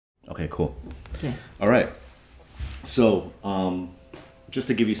Okay, cool. Okay. All right. So, just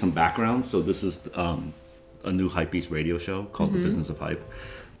to give you some background, so this is a new HYPEBEAST radio show called The Business of Hype.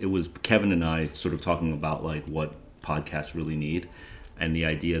 It was Kevin and I sort of talking about like what podcasts really need, and the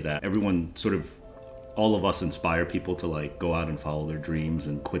idea that everyone sort of, all of us inspire people to like go out and follow their dreams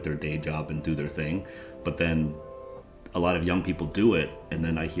and quit their day job and do their thing, but then a lot of young people do it, and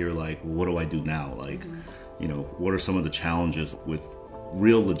then I hear like, well, what do I do now? Like, you know, what are some of the challenges with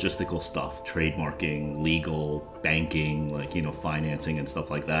real logistical stuff, trademarking, legal, banking, like, you know, financing and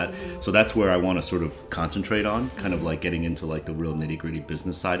stuff like that. So that's where I want to sort of concentrate on, kind of like getting into like the real nitty-gritty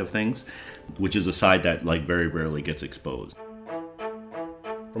business side of things, which is a side that like very rarely gets exposed.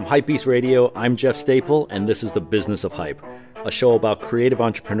 From HYPEBEAST Radio, I'm Jeff Staple, and this is The Business of Hype, a show about creative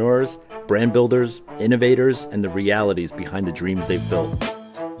entrepreneurs, brand builders, innovators, and the realities behind the dreams they've built.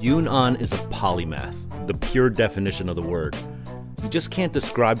 Yoon Ahn is a polymath, the pure definition of the word. You just can't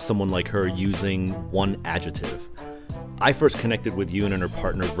describe someone like her using one adjective. I first connected with Yoon and her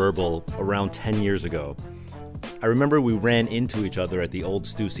partner Verbal around 10 years ago. I remember we ran into each other at the old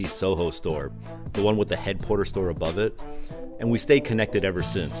Stussy Soho store, the one with the headquarters store above it, and we stayed connected ever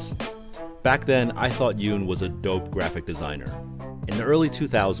since. Back then, I thought Yoon was a dope graphic designer. In the early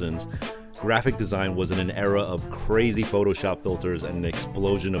 2000s, graphic design was in an era of crazy Photoshop filters and an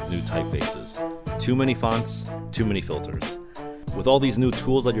explosion of new typefaces. Too many fonts, too many filters. With all these new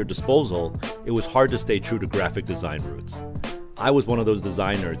tools at your disposal, it was hard to stay true to graphic design roots. I was one of those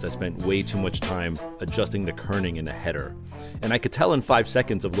designers that spent way too much time adjusting the kerning in a header, and I could tell in 5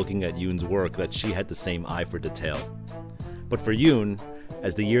 seconds of looking at Yoon's work that she had the same eye for detail. But for Yoon,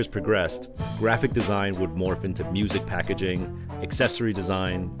 as the years progressed, graphic design would morph into music packaging, accessory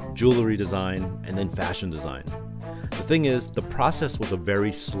design, jewelry design, and then fashion design. The thing is, the process was a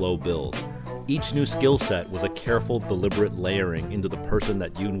very slow build. Each new skill set was a careful, deliberate layering into the person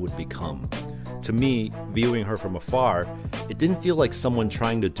that Yoon would become. To me, viewing her from afar, it didn't feel like someone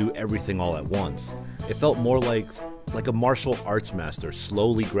trying to do everything all at once. It felt more like a martial arts master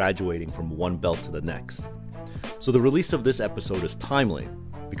slowly graduating from one belt to the next. So the release of this episode is timely,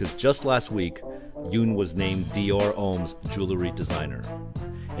 because just last week, Yoon was named Dior Homme's jewelry designer.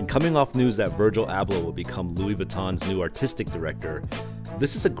 And coming off news that Virgil Abloh will become Louis Vuitton's new artistic director,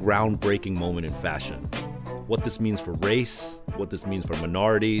 this is a groundbreaking moment in fashion. What this means for race, what this means for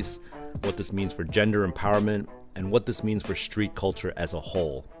minorities, what this means for gender empowerment, and what this means for street culture as a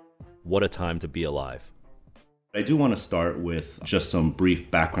whole. What a time to be alive. I do want to start with just some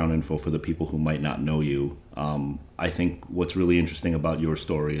brief background info for the people who might not know you. I think what's really interesting about your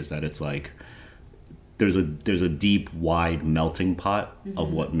story is that it's like there's a deep, wide melting pot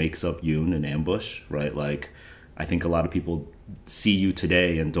of what makes up Yoon and Ambush, right? Like, I think a lot of people see you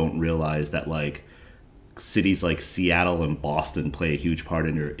today and don't realize that like cities like Seattle and Boston play a huge part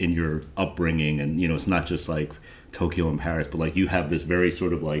in your upbringing, and you know, it's not just like Tokyo and Paris, but like you have this very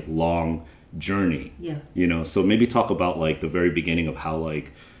sort of like long journey. Yeah. You know, so maybe talk about like the very beginning of how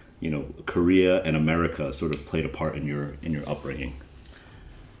like, you know, Korea and America sort of played a part in your upbringing.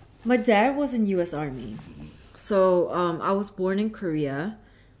 My dad was in U.S. Army. So I was born in Korea,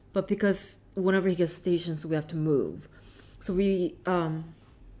 but because whenever he gets stationed, so we have to move. So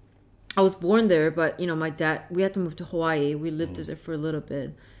I was born there, but you know, my dad, we had to move to Hawaii. We lived there for a little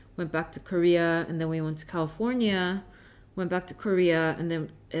bit, went back to Korea, and then we went to California, went back to Korea,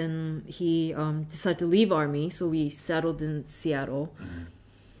 and he decided to leave Army, so we settled in Seattle.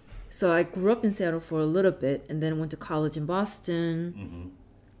 So I grew up in Seattle for a little bit, and then went to college in Boston,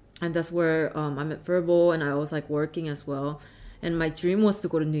 and that's where I met Verbal, and I was like working as well. And my dream was to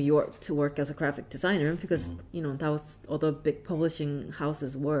go to New York to work as a graphic designer because, you know, that was all the big publishing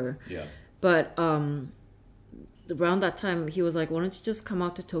houses were. Yeah. But around that time, he was like, why don't you just come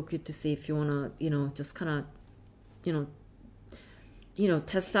out to Tokyo to see if you want to, you know, just kind of, you know,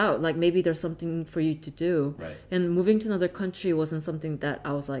 test out, like maybe there's something for you to do. Right. And moving to another country wasn't something that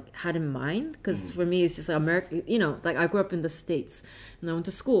I was like had in mind, because for me it's just like America, you know, like I grew up in the States and I went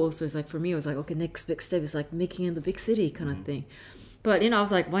to school, so it's like for me it was like, okay, next big step is like making in the big city kind of thing. But you know, I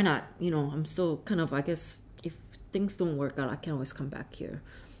was like, why not, you know, I'm still kind of, I guess if things don't work out, I can always come back here.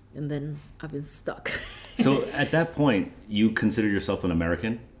 And then I've been stuck. So at that point, you consider yourself an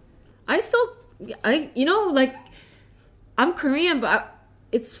American? You know, like I'm Korean, but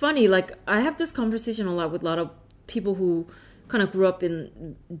it's funny. Like I have this conversation a lot with a lot of people who kind of grew up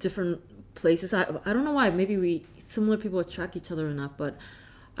in different places. I don't know why. Maybe similar people attract each other or not, but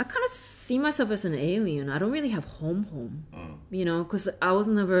I kind of see myself as an alien. I don't really have home, you know, because I was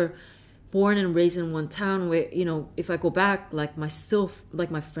never born and raised in one town where, you know, if I go back, like my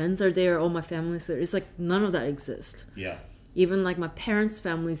friends are there, all my family's there. It's like none of that exists. Yeah. Even like my parents'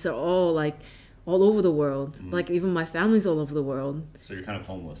 families are all like all over the world. Like even my family's all over the world. So you're kind of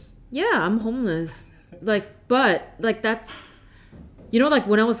homeless. Yeah, I'm homeless. Like, but like that's, you know, like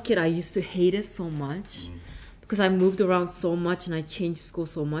when I was a kid, I used to hate it so much because I moved around so much and I changed school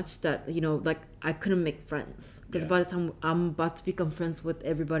so much that, you know, like I couldn't make friends. Because by the time I'm about to become friends with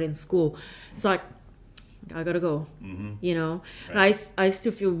everybody in school, it's like, I gotta go, you know? Right. And I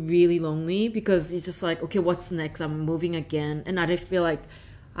still feel really lonely because it's just like, okay, what's next? I'm moving again. And I didn't feel like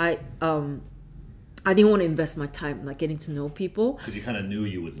I didn't want to invest my time like getting to know people. Because you kind of knew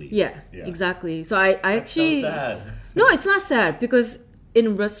you would leave. Yeah, exactly. So I actually... so sad. No, it's not sad because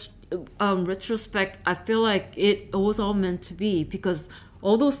in retrospect, I feel like it was all meant to be because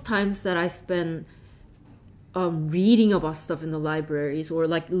all those times that I spent reading about stuff in the libraries or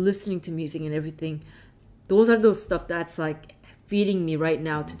like listening to music and everything, those are those stuff that's like feeding me right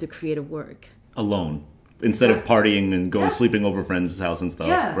now to the creative work. Alone. Instead of partying and going sleeping over friends' house and stuff.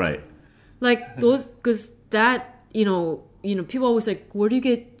 Yeah. Right. Like those, because that, you know, people always like, where do you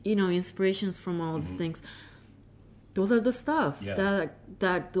get, you know, inspirations from all these things? Those are the stuff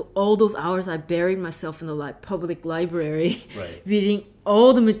that all those hours I buried myself in the public library, reading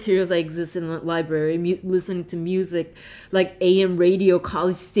all the materials that exist in the library, listening to music, like AM radio,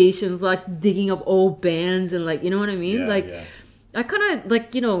 college stations, like digging up old bands and like, you know what I mean? I kind of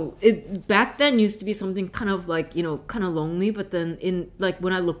like, you know, it back then used to be something kind of like, you know, kind of lonely, but then in like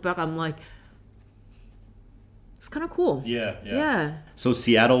when I look back, I'm like, it's kind of cool. Yeah. So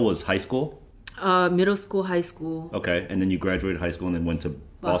Seattle was high school? Middle school, high school. Okay, and then you graduated high school and then went to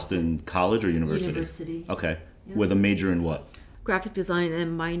Boston College or university? University. Okay, with a major in what? Graphic design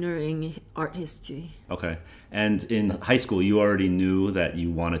and minor in art history. Okay, and in high school you already knew that you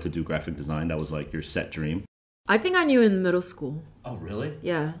wanted to do graphic design? That was like your set dream? I think I knew in middle school. Oh, really?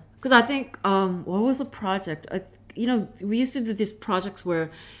 Yeah, because I think, what was the project? You know, we used to do these projects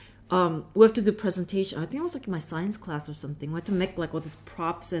where we have to do presentation. I think it was like my science class or something. We had to make like all these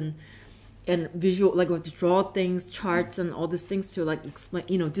props and visual, like we have to draw things, charts, and all these things to like explain,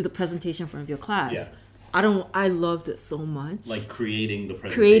 you know, do the presentation in front of your class. Yeah. I loved it so much. Like creating the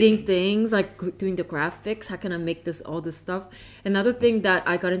presentation. Creating things, like doing the graphics. How can I make all this stuff? Another thing that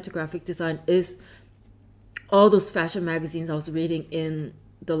I got into graphic design is all those fashion magazines I was reading in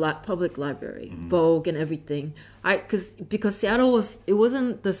the public library, Vogue and everything. Because Seattle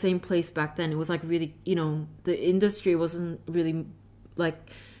wasn't the same place back then. It was like really, you know, the industry wasn't really like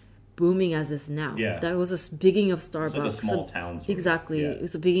booming as is now. Yeah. That was a beginning of Starbucks. It's like a small town. Exactly. It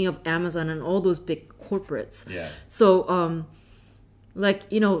was the beginning of Amazon and all those big corporates. Yeah. So, like,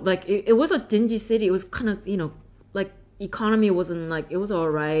 you know, like it was a dingy city. It was kind of, you know, like economy wasn't like, it was all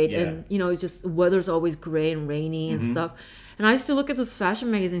right. And, you know, it's just weather's always gray and rainy and stuff. And I used to look at those fashion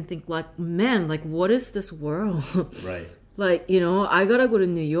magazines and think like, man, like what is this world? Right. Like, you know, I gotta go to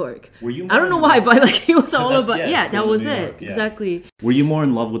New York. Were you? I don't know why, but like it was all about, that was New it. York, Exactly. Were you more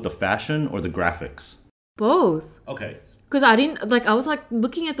in love with the fashion or the graphics? Both. Okay. Because I didn't, like, I was like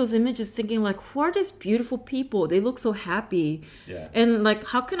looking at those images thinking like, who are these beautiful people? They look so happy. Yeah. And like,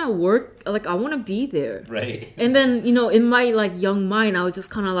 how can I work? Like, I want to be there. Right. And then, you know, in my like young mind, I was just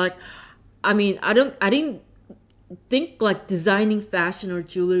kind of like, I mean, I didn't think like designing fashion or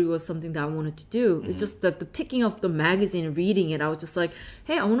jewelry was something that I wanted to do. It's just that the picking up the magazine and reading it, I was just like,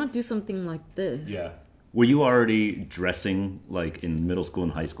 hey, I want to do something like this. Yeah. Were you already dressing like in middle school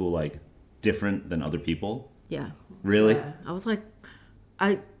and high school like different than other people? Yeah. Really? Yeah. I was like,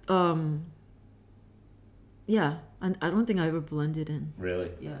 I don't think I ever blended in.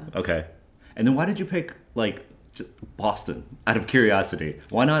 Really? Yeah. Okay. And then why did you pick like Boston out of curiosity?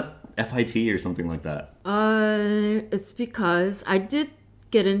 Why not FIT or something like that? It's because I did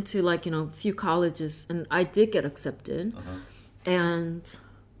get into like, you know, a few colleges and I did get accepted. And,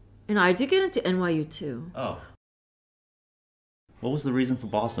 you know, I did get into NYU too. Oh. What was the reason for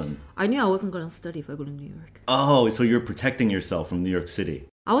Boston? I knew I wasn't going to study if I go to New York. Oh, so you're protecting yourself from New York City.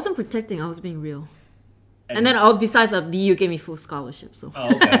 I wasn't protecting, I was being real. And then besides that, BU gave me full scholarship. So, so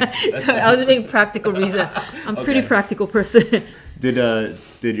I was being practical reason. I'm a pretty practical person. Did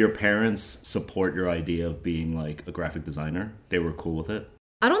your parents support your idea of being like a graphic designer? They were cool with it?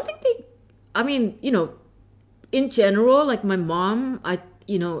 I don't think I mean, you know, in general, like my mom,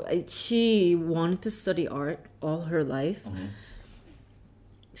 she wanted to study art all her life.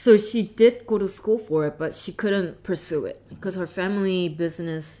 So she did go to school for it, but she couldn't pursue it because her family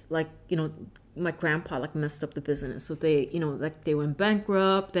business, like, you know, my grandpa like messed up the business. So they, you know, like they went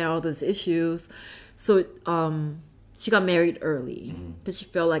bankrupt. There are all those issues. So, she got married early because she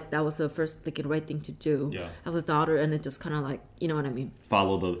felt like that was the right thing to do as a daughter, and it just kind of like, you know what I mean?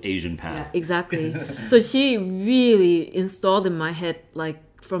 Follow the Asian path. Yeah, exactly. So she really installed in my head, like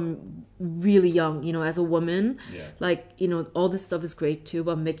from really young, you know, as a woman, like, you know, all this stuff is great too,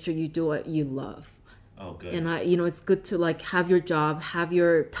 but make sure you do what you love. Oh, good. And you know, it's good to like have your job, have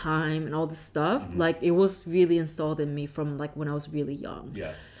your time, and all this stuff. Like it was really installed in me from like when I was really young.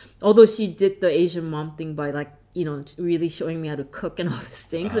 Yeah. Although she did the Asian mom thing by like, you know, really showing me how to cook and all these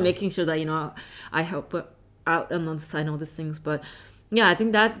things and making sure that, you know, I help her out on the side and all these things. But yeah, I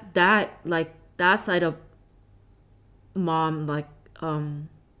think that like that side of mom like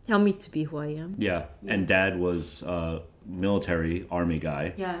helped me to be who I am. Yeah. And dad was military army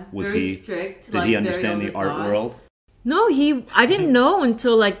guy. Yeah. Was very he strict? Did he understand the art world? No, I didn't know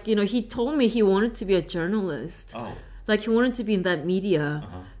until like, you know, he told me he wanted to be a journalist. Oh. Like he wanted to be in that media.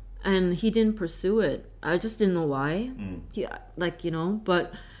 And he didn't pursue it. I just didn't know why. Like, you know,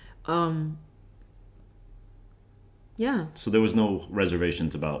 but yeah. So there was no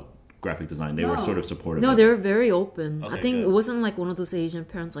reservations about graphic design. They were sort of supportive. No, they were very open. Okay, I think good. it wasn't like one of those Asian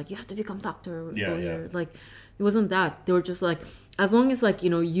parents like, you have to become doctor or lawyer. Like it wasn't that. They were just like, as long as like,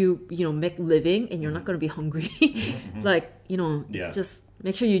 you know, you know, make living and you're not going to be hungry. Like, you know, it's just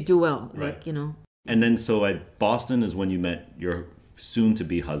make sure you do well. Right. Like, you know. And then so at Boston is when you met your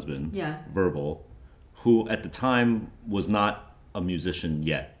soon-to-be husband, Verbal, who at the time was not a musician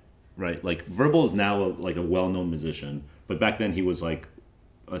yet, right? Like Verbal is now like a well-known musician, but back then he was like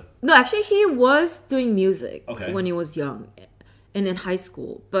No, actually he was doing music when he was young and in high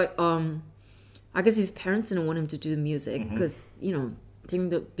school. But I guess his parents didn't want him to do music because, you know,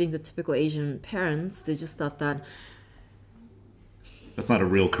 being the typical Asian parents, they just thought that that's not a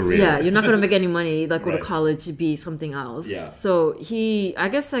real career. Yeah, you're not going to make any money, like go to college, be something else. Yeah. So I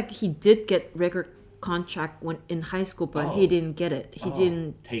guess like he did get record contract when in high school, but he didn't get it. He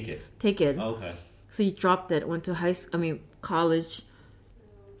didn't take it. Oh, okay. So he dropped it, went to college.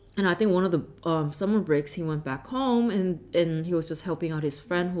 And I think one of the summer breaks, he went back home and he was just helping out his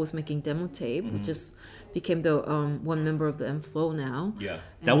friend who was making demo tape, who just became the one member of the M-Flow now. Yeah.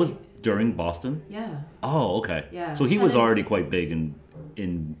 That was during Boston? Yeah. Oh, okay. Yeah. So he was already quite big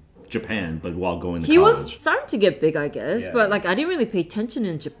in Japan, but while going to he college. was starting to get big, I guess. But like I didn't really pay attention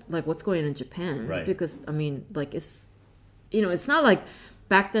in like what's going on in Japan. Right. Because I mean, like it's, you know, it's not like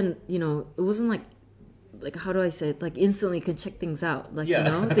back then, you know, it wasn't like how do I say it? Like instantly you can check things out. Like, you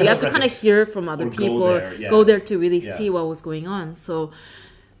know? So you have to kind of hear from other people go there to really see what was going on. So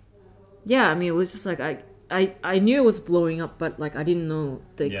yeah, I mean it was just like I knew it was blowing up, but like I didn't know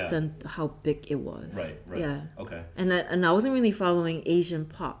the extent how big it was. Right. Yeah. Okay. And I wasn't really following Asian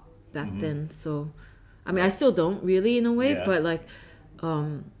pop back then, so I mean I still don't really in a way, but like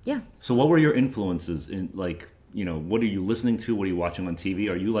So what were your influences in, like, you know, what are you listening to? What are you watching on TV?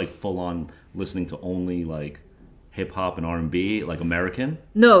 Are you like full on listening to only like hip hop and R&B, like American?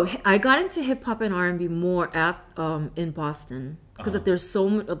 No, I got into hip hop and R&B more in Boston because there's so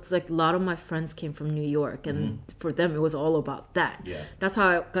much. It's like a lot of my friends came from New York, and for them it was all about that. Yeah, that's how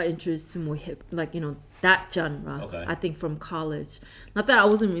I got introduced to more hip, like, you know, that genre. Okay. I think from college. Not that I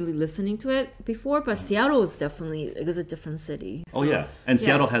wasn't really listening to it before, but Seattle was definitely, it was a different city. So, oh yeah, and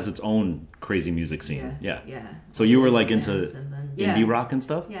Seattle has its own crazy music scene. Yeah. So you you were like into indie rock and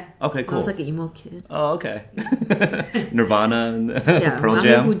stuff? Yeah. Okay, cool. I was like an emo kid. Oh, okay. Nirvana and Pearl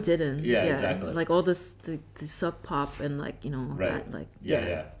Jam. I mean, who didn't? Yeah, exactly. Like all this, the sub pop and like, you know, that like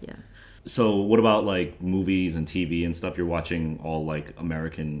yeah. So what about like movies and TV and stuff? You're watching all like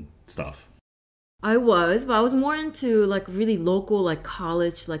American stuff. I was more into like really local, like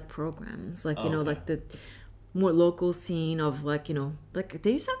college, like programs, like, you know, like the more local scene of like, you know, like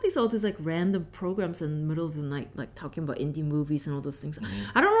they used to have all these like random programs in the middle of the night, like talking about indie movies and all those things.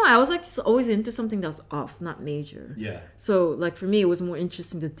 I don't know. I was like just always into something that was off, not major. Yeah. So like for me, it was more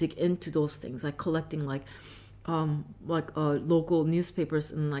interesting to dig into those things, like collecting like local newspapers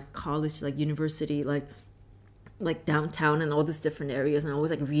in like college, like university, like downtown and all these different areas, and I was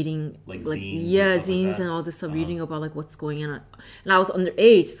like reading like zines and all this stuff, reading about like what's going on. And I was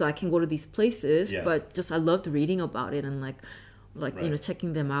underage, so I can go to these places, but just I loved reading about it and like you know,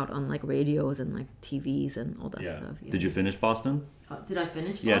 checking them out on like radios and like TVs and all that stuff. Yeah. Did you finish Boston? Did I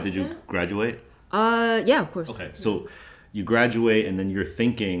finish Boston? Yeah. Did you graduate? Yeah, of course. Okay, so you graduate and then you're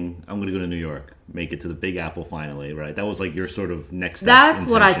thinking, I'm going to go to New York, make it to the Big Apple finally, right? That was like your sort of next step. That's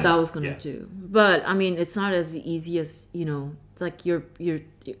what I thought I was going to do. But I mean, it's not as easy as, you know, like your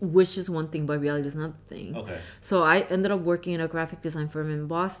wish is one thing, but reality is another thing. Okay. So I ended up working in a graphic design firm in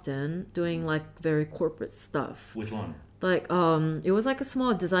Boston doing like very corporate stuff. Which one? Like it was like a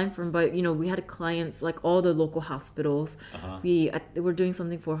small design firm, but you know we had clients like all the local hospitals. We were doing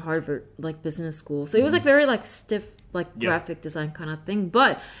something for Harvard like business school, so it was like very like stiff like graphic design kind of thing.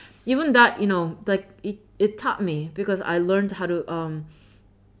 But even that, you know, like it taught me because I learned how to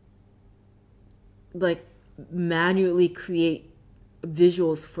like manually create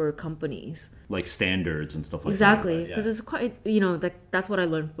visuals for companies, like standards and stuff like exactly that. because it's quite, you know, that's what I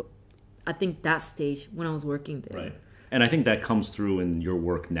learned. I think that stage when I was working there. Right. And I think that comes through in your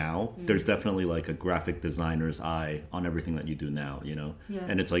work now. There's definitely like a graphic designer's eye on everything that you do now, you know? Yeah.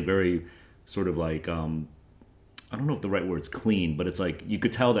 And it's like very sort of like, I don't know if the right word's clean, but it's like you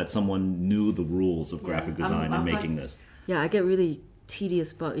could tell that someone knew the rules of graphic design and making this. Yeah, I get really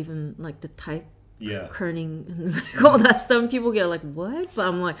tedious about even like the type kerning and like all that stuff. And people get like, what? But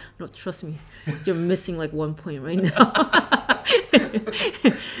I'm like, no, trust me, you're missing like one point right now.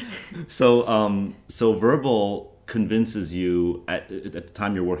 So verbal convinces you at the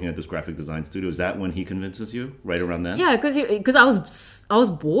time you're working at this graphic design studio. Is that when he convinces you? Right around then? Yeah, because I was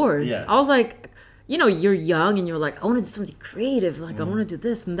bored. Yeah. I was like, you know, you're young and you're like, I want to do something creative. Like I want to do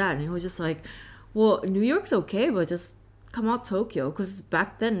this and that. And it was just like, well, New York's okay, but just come out Tokyo, because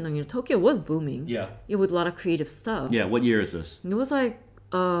back then, you know, Tokyo was booming. Yeah. With a lot of creative stuff. Yeah. What year is this? It was like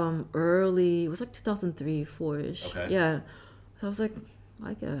early. It was like 2003, 4-ish. Okay. Yeah. So I was like,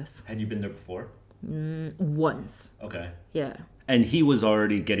 I guess. Had you been there before? Once. Okay. Yeah. And he was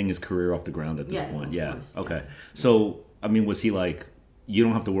already getting his career off the ground at this point. Yeah. Course. Okay. So, I mean, was he like, you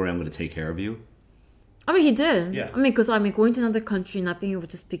don't have to worry, I'm going to take care of you? I mean, he did. Yeah. I mean, because going to another country, not being able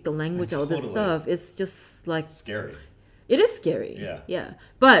to speak the language, all this Totally. stuff, it's just like... Scary. It is scary. Yeah. Yeah.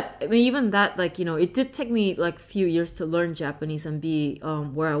 But, I mean, even that, like, you know, it did take me, like, a few years to learn Japanese and be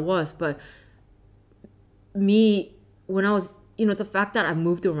where I was. But me, when I was... You know, the fact that I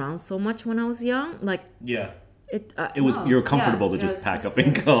moved around so much when I was young, like... Yeah. It was you're comfortable to just pack up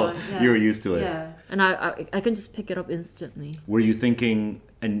and go. You were used to it. Yeah. And I can just pick it up instantly. Were you thinking,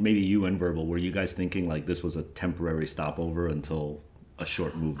 and maybe you and Verbal, were you guys thinking like this was a temporary stopover until a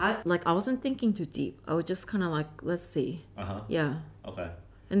short move? I wasn't thinking too deep. I was just kind of like, let's see. Yeah. Okay.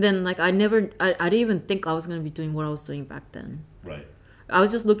 And then like I didn't even think I was going to be doing what I was doing back then. Right. I was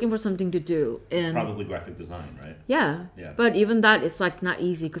just looking for something to do, and probably graphic design, right? Yeah. But even that, it's like not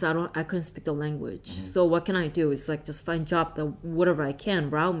easy because I couldn't speak the language. So what can I do? It's like just find job that whatever I can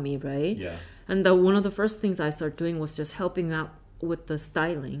around me, right? Yeah. And one of the first things I started doing was just helping out with the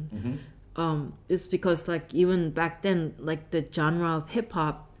styling. It's because like even back then, like the genre of hip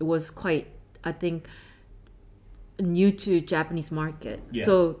hop was quite, I think, new to Japanese market. Yeah.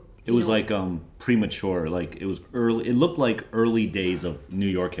 So it was like premature, like it was early. It looked like early days of New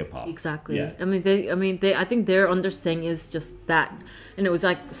York hip hop. Exactly. Yeah. I mean, I think their understanding is just that, and it was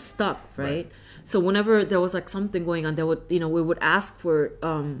like stuck, right? So whenever there was like something going on, they would, we would ask for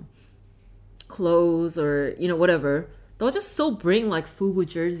clothes or whatever. They'll just still bring like FUBU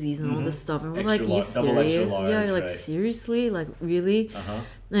jerseys and all this stuff, and we're like, "You serious? Large, yeah, you're like right. Seriously, like really?"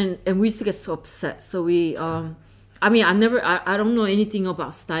 And we used to get so upset. So we I mean, I don't know anything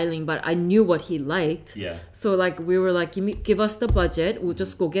about styling, but I knew what he liked. Yeah. So like we were like, give us the budget. We'll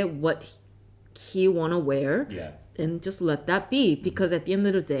just go get what he wanna wear. Yeah. And just let that be, because at the end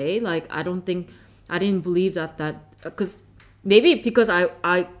of the day, like I didn't believe that because maybe because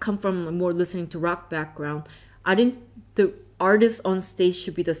I come from a more listening to rock background, the artist on stage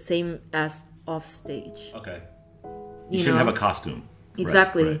should be the same as off stage. Okay. You shouldn't have a costume.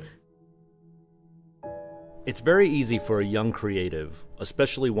 Exactly. Right. It's very easy for a young creative,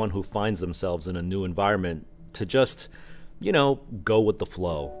 especially one who finds themselves in a new environment, to just, go with the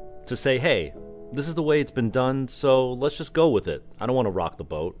flow. To say, hey, this is the way it's been done, so let's just go with it. I don't want to rock the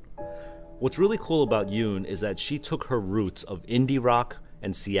boat. What's really cool about Yoon is that she took her roots of indie rock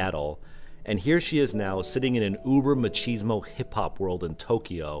and Seattle, and here she is now sitting in an uber machismo hip-hop world in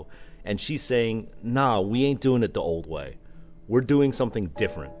Tokyo, and she's saying, nah, we ain't doing it the old way. We're doing something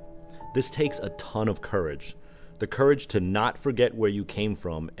different. This takes a ton of courage. The courage to not forget where you came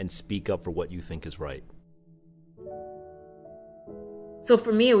from and speak up for what you think is right. So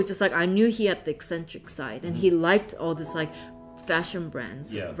for me, it was just like I knew he had the eccentric side, and he liked all this like fashion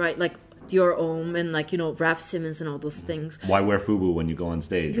brands, right? Like Dior Homme and like Raf Simons and all those things. Why wear FUBU when you go on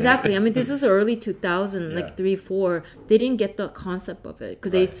stage? Exactly. Right? I mean, this is early 2000, like 3, 4. They didn't get the concept of it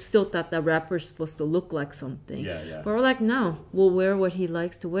because they still thought that rappers supposed to look like something. But we're like, no, we'll wear what he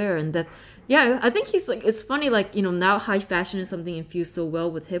likes to wear, and that. Yeah, I think he's like, it's funny, like, now high fashion is something infused so well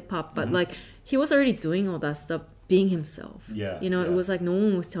with hip hop, but like, he was already doing all that stuff being himself. Yeah, You know, yeah. it was like no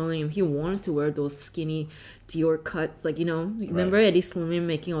one was telling him he wanted to wear those skinny Dior cuts. Like, you know, remember Eddie Slimane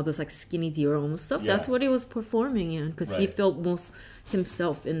making all this like skinny Dior Homme stuff? Yeah. That's what he was performing in because he felt most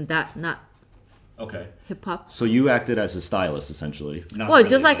himself in that, not Okay. hip hop. So you acted as his stylist, essentially. Not Well, really,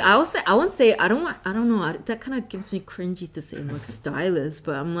 just like but- I wouldn't say I don't know. That kind of gives me cringy to say I'm like stylist,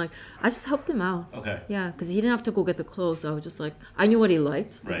 but I'm like I just helped him out. Okay. Yeah, because he didn't have to go get the clothes. I was just like I knew what he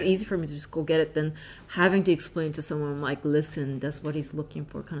liked. It's Right. easy for me to just go get it than having to explain to someone like, listen, that's what he's looking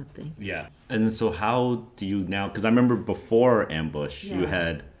for, kind of thing. Yeah. And so how do you now? Because I remember before Ambush, you Yeah.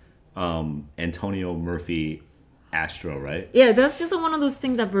 had Antonio Murphy Astro, right? Yeah, that's just one of those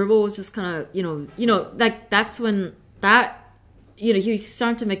things that Verbal was just kind of, like that's when that, he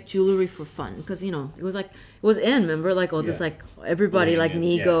started to make jewelry for fun because, it was like, it was in, remember? Like all this, Yeah. like everybody, like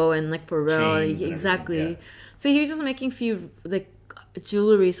Owning it, Nigo and like Pharrell. Chains and Exactly. everything, yeah. So he was just making few, like,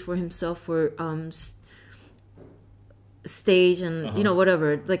 jewelries for himself for stage and,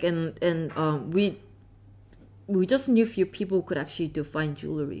 whatever. Like, and we just knew few people who could actually do fine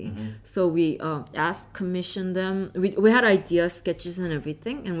jewelry. Mm-hmm. So we commissioned them. We had ideas, sketches and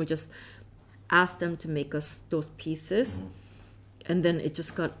everything, and we just asked them to make us those pieces. Mm-hmm. And then it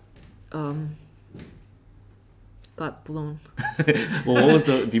just got blown. Well, what was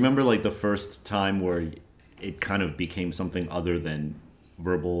do you remember like the first time where it kind of became something other than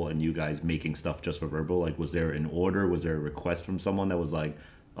Verbal and you guys making stuff just for Verbal? Like, was there an order? Was there a request from someone that was like,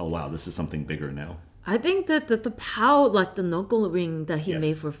 oh wow, this is something bigger now? I think that the pow, like the knuckle ring that he Yes.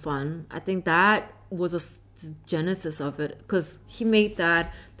 made for fun, I think that was the genesis of it because he made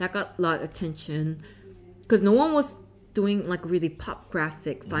that got a lot of attention because no one was doing like really pop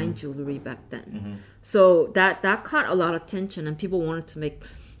graphic fine jewelry back then. So that caught a lot of attention and people wanted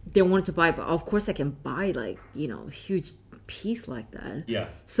to buy, but of course I can buy like, a huge piece like that. Yeah.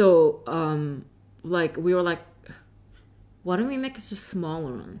 So like we were like, why don't we make it just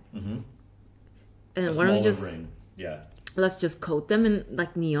smaller one? And why don't we just ring? Yeah. let's just coat them in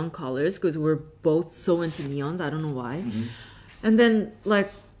like neon colors because we're both so into neons. I don't know why. And then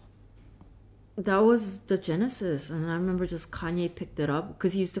like that was the genesis. And I remember just Kanye picked it up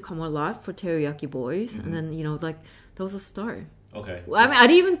because he used to come a lot for Teriyaki Boys. And then like that was a start. Okay. I mean, I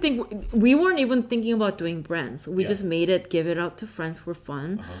didn't even think we weren't even thinking about doing brands. We Yeah. just made it, give it out to friends for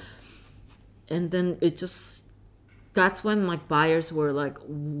fun, and then it just that's when like buyers were like,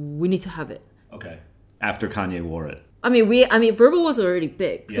 we need to have it. Okay. After Kanye wore it. I mean, Verbal was already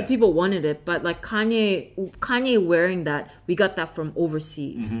big, so Yeah. people wanted it. But like Kanye wearing that, we got that from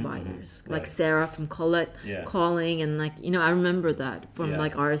overseas buyers, like Right. Sarah from Colette Yeah. calling, and like I remember that from Yeah.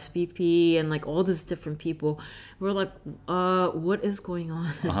 like RSVP and like all these different people. We're like, what is going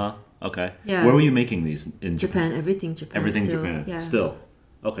on? Okay. Yeah. Where were you making these in Japan? Japan, everything Japan. Everything still. Japan. Yeah. Still.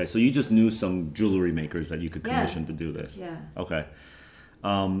 Okay, so you just knew some jewelry makers that you could Yeah. commission to do this. Yeah. Okay.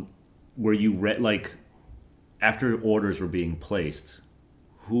 Were you like after orders were being placed,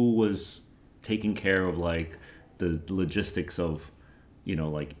 who was taking care of like the logistics of,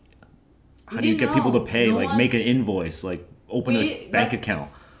 like how do you didn't get people to know. pay? No Like one- make an invoice, like open a We- bank like-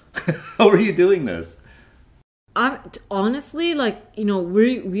 account. How were you doing this? Honestly, like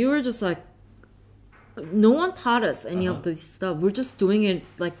we were just like, no one taught us any of this stuff. We're just doing it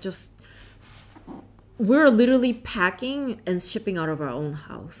like just. We're literally packing and shipping out of our own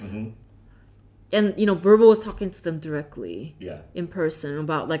house. And Verbal was talking to them directly Yeah. in person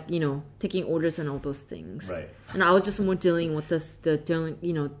about like taking orders and all those things. Right. And I was just more dealing with the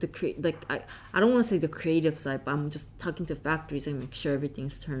I don't want to say the creative side, but I'm just talking to factories and make sure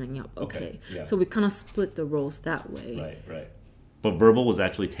everything's turning out okay. Yeah. So we kind of split the roles that way. Right. But Verbal was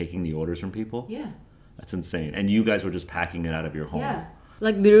actually taking the orders from people? Yeah. That's insane. And you guys were just packing it out of your home. Yeah.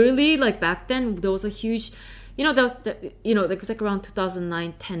 Like literally, like back then there was a huge, there was it was like around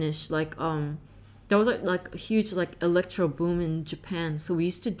 2009, 10ish. Like there was like a huge like electro boom in Japan. So we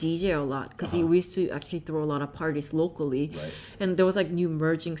used to DJ a lot because we used to actually throw a lot of parties locally. Right. And there was like new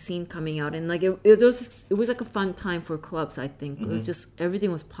merging scene coming out, and like it was like a fun time for clubs. I think it was just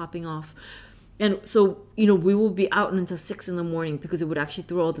everything was popping off. And so, we will be out until 6 a.m. because it would actually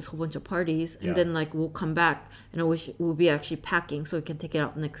throw all this whole bunch of parties. And Yeah. then, like, we'll come back and we'll be actually packing so we can take it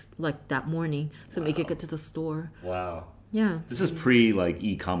out that morning. So make it get to the store. Wow. Yeah. This is pre like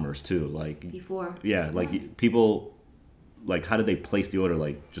e-commerce too. Like Before. yeah, like people like how did they place the order?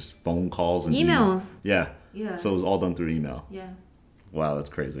 Like just phone calls and Emails. Yeah. Yeah. So it was all done through email. Yeah. Wow, that's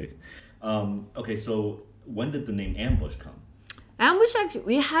crazy. Okay, so when did the name Ambush come? Ambush, actually,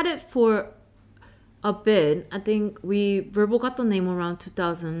 we had it for a bit. I think Verbal got the name around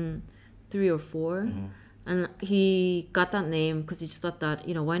 2003 or 4. And he got that name because he just thought that,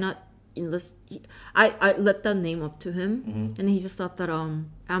 why not I let that name up to him, and he just thought that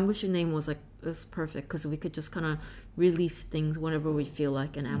ambush name was perfect because we could just kind of release things whenever we feel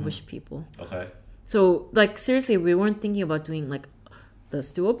like and ambush people. Okay. So like seriously, we weren't thinking about doing like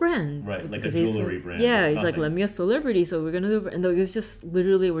let's do a brand, right? Like a jewelry brand. Yeah, he's like, let me a celebrity, so we're gonna do. And it was just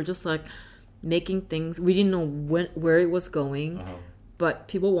literally we're just like making things. We didn't know where it was going, but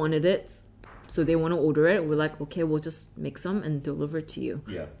people wanted it, so they want to order it. We're like, okay, we'll just make some and deliver it to you.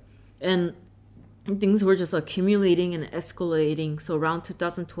 Yeah. And things were just accumulating and escalating. So around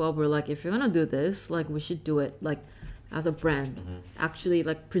 2012, we're like, if you're gonna do this, like we should do it like as a brand, actually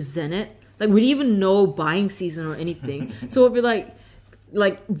like present it. Like we didn't even know buying season or anything. So we'll be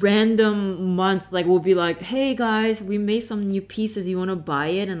like random month, like we'll be like, hey guys, we made some new pieces, you want to buy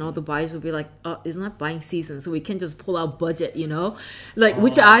it? And all the buyers will be like, it's not buying season, so we can just pull out budget, like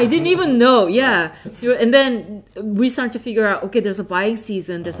which I didn't even know. Yeah. And then we start to figure out, okay, there's a buying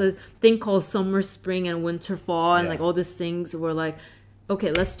season, there's a thing called summer, spring, and winter, fall, and like all these things. We're like,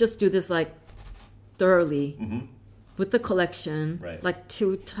 okay, let's just do this like thoroughly with the collection, like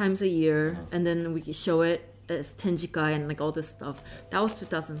 2 times a year, and then we can show it as Tenjikai and like all this stuff. That was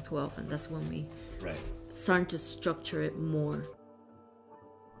 2012, and that's when we started to structure it more.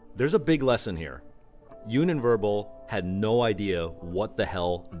 There's a big lesson here. Yoon and Verbal had no idea what the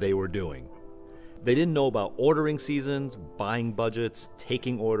hell they were doing. They didn't know about ordering seasons, buying budgets,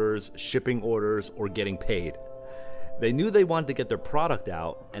 taking orders, shipping orders, or getting paid. They knew they wanted to get their product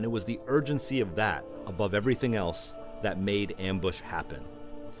out, and it was the urgency of that, above everything else, that made Ambush happen.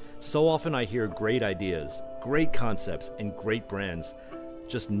 So often I hear great ideas, great concepts, and great brands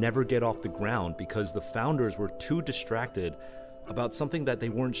just never get off the ground because the founders were too distracted about something that they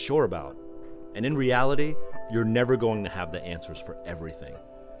weren't sure about. And in reality, you're never going to have the answers for everything.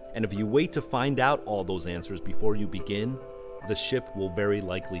 And if you wait to find out all those answers before you begin, the ship will very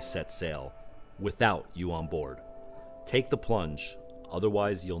likely set sail without you on board. Take the plunge,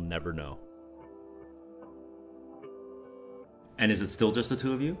 otherwise you'll never know. And is it still just the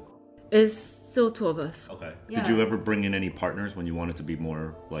two of you? It's still 2 of us. Okay. Yeah. Did you ever bring in any partners when you wanted to be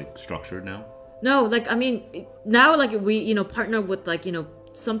more like structured now? No, like I mean, now like we partner with like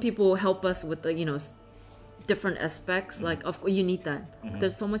some people help us with the different aspects. Like of course you need that.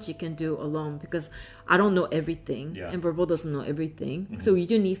 There's so much you can do alone because I don't know everything, and Verbal doesn't know everything. So you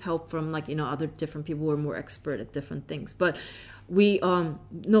do need help from like other different people who are more expert at different things. But we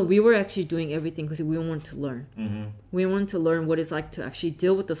we were actually doing everything because we wanted to learn. We wanted to learn what it's like to actually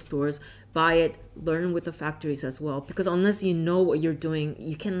deal with the stores, buy it, learn with the factories as well. Because unless you know what you're doing,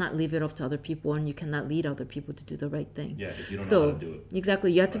 you cannot leave it up to other people, and you cannot lead other people to do the right thing. Yeah, if you don't know how to do it.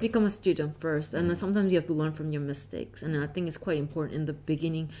 Exactly, you have to become a student first, and then sometimes you have to learn from your mistakes. And I think it's quite important in the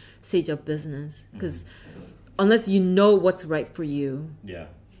beginning stage of business because unless you know what's right for you,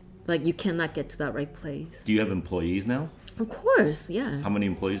 like you cannot get to that right place. Do you have employees now? Of course, yeah. How many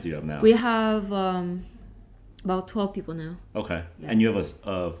employees do you have now? We have about 12 people now. Okay. Yeah. And you have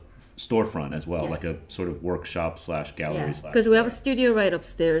a storefront as well, like a sort of workshop / gallery / because we have a studio right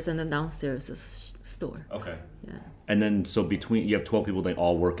upstairs, and then downstairs is a store. Okay. Yeah. And then so between you have 12 people, they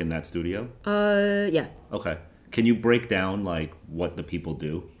all work in that studio? Yeah. Okay. Can you break down like what the people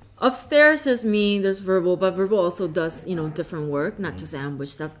do? Upstairs there's me, there's Verbal, but Verbal also does different work, not just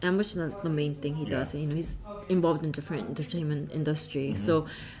Ambush. That's the main thing he does. He's involved in different entertainment industry. So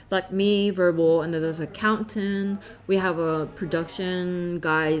like me, Verbal, and then there's an accountant. We have a production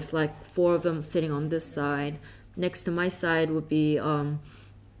guys, like 4 of them sitting on this side. Next to my side would be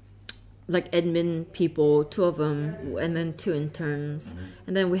like admin people, 2 of them, and then 2 interns.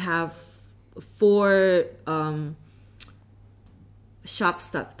 And then we have 4 shop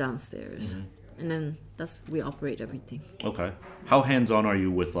stuff downstairs, and then we operate everything. Okay. How hands-on are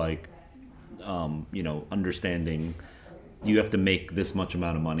you with like understanding you have to make this much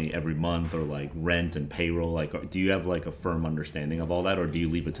amount of money every month, or like rent and payroll? Like, do you have like a firm understanding of all that, or do you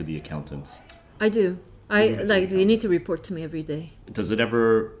leave it to the accountants? I do. They need to report to me every day. Does it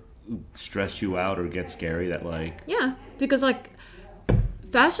ever stress you out or get scary that like? Yeah, because like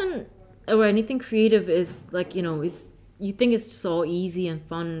fashion or anything creative is like is. You think it's just all easy and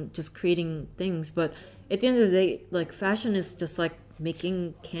fun, just creating things, but at the end of the day, like fashion is just like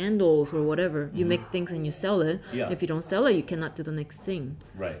making candles or whatever. You make things and you sell it. Yeah. If you don't sell it, you cannot do the next thing.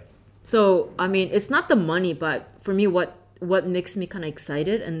 Right. So I mean, it's not the money, but for me, what makes me kind of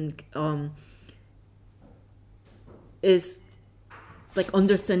excited and is like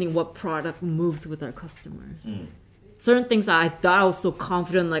understanding what product moves with our customers. Certain things I thought I was so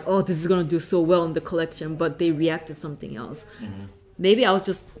confident, like, oh, this is going to do so well in the collection, but they react to something else. maybe I was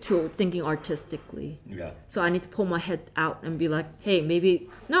just too thinking artistically. Yeah. So I need to pull my head out and be like, hey, maybe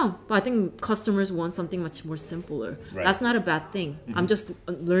no. But I think customers want something much more simpler. Right. That's not a bad thing. I'm just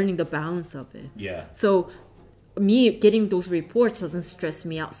learning the balance of it. Yeah. So me getting those reports doesn't stress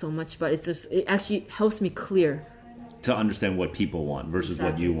me out so much, but it actually helps me clear To understand what people want versus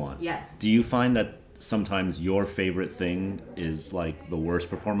what you want. Yeah. Do you find that sometimes your favorite thing is like the worst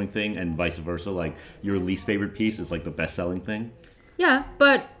performing thing and vice versa? Like your least favorite piece is like the best selling thing? Yeah,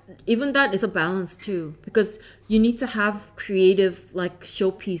 but even that is a balance too, because you need to have creative like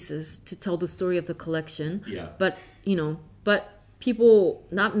showpieces to tell the story of the collection. Yeah. But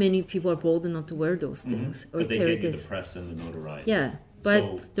not many people are bold enough to wear those things or But they carry get you this. the press and the notoriety. Yeah, but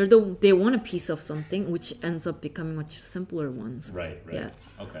So- they want a piece of something, which ends up becoming much simpler ones. Right. Yeah.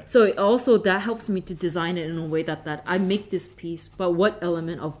 Okay. So also that helps me to design it in a way that I make this piece, but what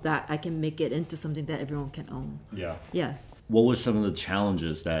element of that I can make it into something that everyone can own. Yeah. Yeah. What were some of the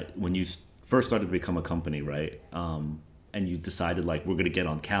challenges that when you first started to become a company, right? And you decided like we're gonna get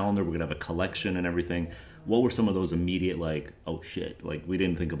on calendar, we're gonna have a collection and everything. What were some of those immediate like, oh shit, like we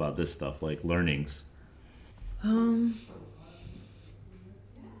didn't think about this stuff, like learnings?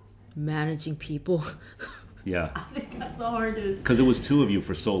 Managing people. Yeah. I think that's the hardest. Because it was two of you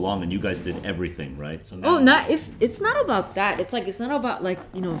for so long and you guys did everything, right? So now It's not about that. It's not about like,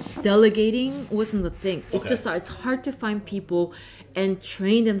 delegating wasn't the thing. It's Okay. just that it's hard to find people and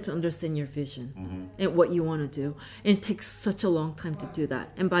train them to understand your vision and what you want to do. And it takes such a long time to do that.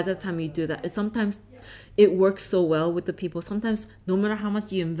 And by the time you do that, sometimes it works so well with the people. Sometimes no matter how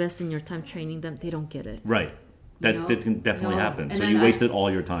much you invest in your time training them, they don't get it. Right. That can definitely No. happen. And So then you wasted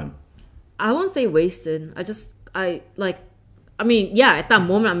all your time. I won't say wasted. At that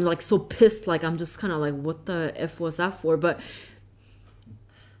moment, I'm like so pissed. Like, I'm just kind of like, what the F was that for? But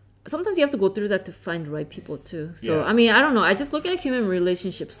sometimes you have to go through that to find the right people too. So, Yeah. I don't know. I just look at human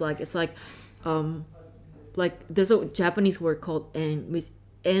relationships like, it's like there's a Japanese word called en, which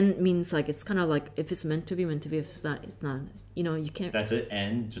en means like, it's kind of like, if it's meant to be, meant to be. If it's not, it's not. You can't. That's it?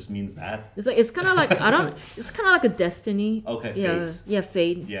 N just means that? It's kind of like, it's kind of like a destiny. Okay, Yeah. fate. Yeah,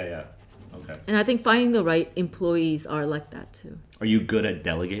 fate. Yeah. Okay. And I think finding the right employees are like that too. Are you good at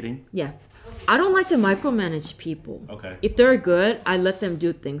delegating? Yeah. I don't like to micromanage people. Okay. If they're good, I let them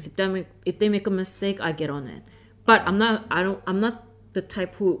do things. If they make a mistake, I get on it. But I'm not the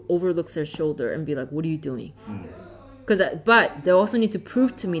type who overlooks their shoulder and be like, "What are you doing?" But they also need to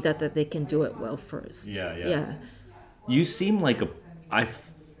prove to me that they can do it well first. Yeah. You seem like I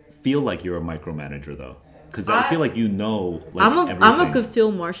feel like you're a micromanager though. Because I feel like everything. I'm a good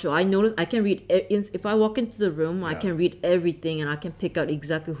field marshal. I notice I can read if I walk into the room, I can read everything and I can pick out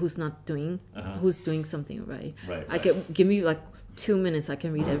exactly who's who's doing something right. Right. I can give me like 2 minutes. I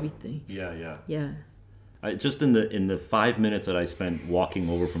can read everything. Yeah. Yeah. Just in the 5 minutes that I spent walking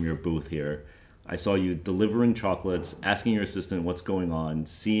over from your booth here, I saw you delivering chocolates, asking your assistant what's going on,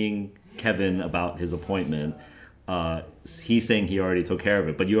 seeing Kevin about his appointment. He's saying he already took care of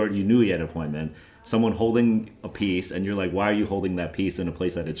it, but you knew he had an appointment. Someone holding a piece, and you're like, why are you holding that piece in a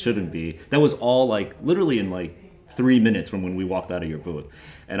place that it shouldn't be? That was all like literally in like 3 minutes from when we walked out of your booth.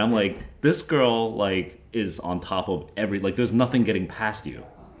 And I'm like, this girl like is on top of there's nothing getting past you.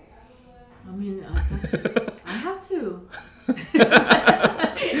 I mean, I have to.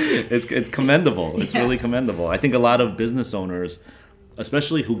 It's commendable. It's really commendable. I think a lot of business owners,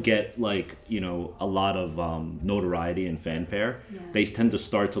 especially who get like, a lot of notoriety and fanfare, they tend to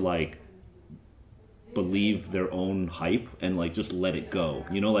start to like believe their own hype and like just let it go.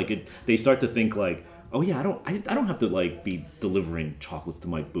 They start to think like, oh yeah, I don't have to like be delivering chocolates to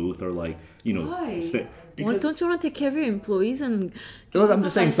my booth or like, Why? Because don't you want to take care of your employees and? I'm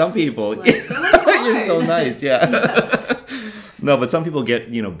just saying some people. Like, You're so nice, yeah. No, but some people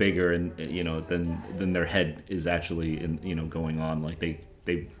get bigger and than their head is actually going on. Like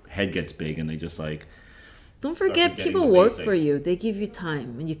they head gets big and they just like. Don't forget, people work for you. They give you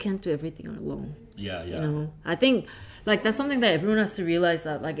time, and you can't do everything alone. Yeah. I think like that's something that everyone has to realize,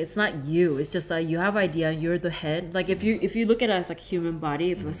 that like it's not you. It's just that you have idea. You're the head. Like if you look at it as like human body,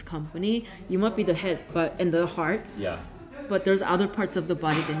 if it's company, you might be the head, but in the heart. Yeah. But there's other parts of the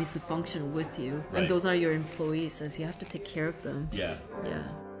body that needs to function with you, Right. and those are your employees. As you have to take care of them. Yeah. Yeah.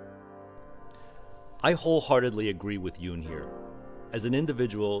 I wholeheartedly agree with Yoon here. As an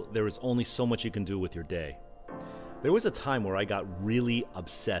individual, there is only so much you can do with your day. There was a time where I got really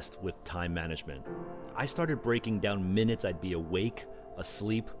obsessed with time management. I started breaking down minutes I'd be awake,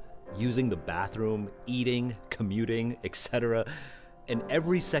 asleep, using the bathroom, eating, commuting, etc. And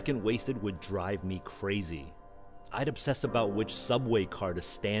every second wasted would drive me crazy. I'd obsess about which subway car to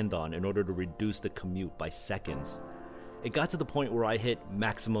stand on in order to reduce the commute by seconds. It got to the point where I hit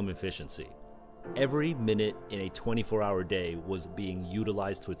maximum efficiency. Every minute in a 24-hour day was being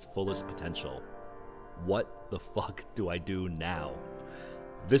utilized to its fullest potential. What the fuck do I do now?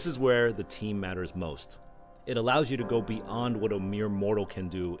 This is where the team matters most. It allows you to go beyond what a mere mortal can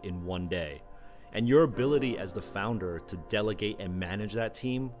do in one day. And your ability as the founder to delegate and manage that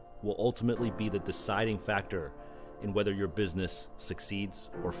team will ultimately be the deciding factor in whether your business succeeds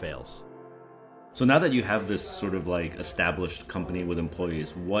or fails. So now that you have this sort of like established company with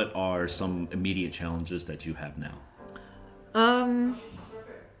employees, what are some immediate challenges that you have now?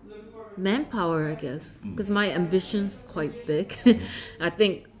 Manpower, I guess, because my ambition's quite big. I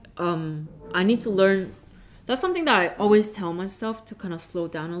think I need to learn. That's something that I always tell myself, to kind of slow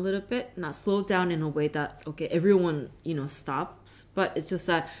down a little bit. Not slow down in a way that, okay, everyone, stops. But it's just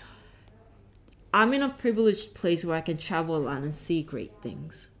that I'm in a privileged place where I can travel a lot and see great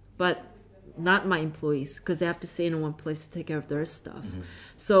things. But not my employees, because they have to stay in one place to take care of their stuff.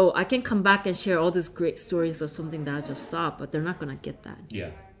 So I can come back and share all these great stories of something that I just saw, but they're not going to get that. Yeah.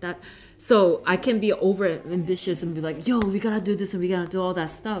 So I can be over ambitious and be like, yo, we got to do this and we got to do all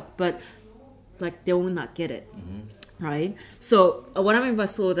that stuff. But like they will not get it. Right? So what I mean by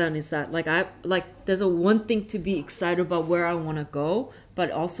slow down is that there's a one thing to be excited about where I want to go,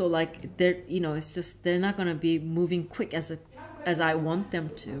 but also like it's just they're not going to be moving quick as I want them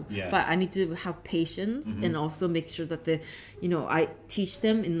to. Yeah. But I need to have patience and also make sure that I teach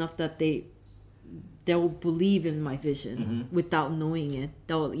them enough that they will believe in my vision without knowing it.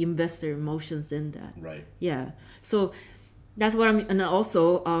 They'll invest their emotions in that. Right. Yeah. So that's what and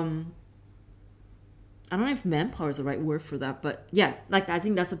also I don't know if manpower is the right word for that, but yeah, like I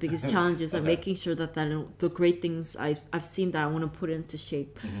think that's the biggest challenge is like making sure that the great things I've seen that I want to put into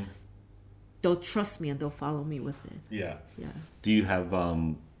shape, they'll trust me and they'll follow me with it. Yeah. Yeah. Do you have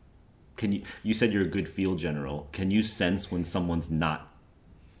you said you're a good field general. Can you sense when someone's not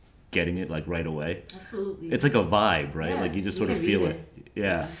getting it like right away? Absolutely. It's like a vibe, right? Yeah, like you just you sort of can feel read it.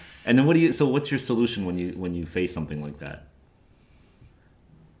 Yeah. And then what's your solution when you face something like that?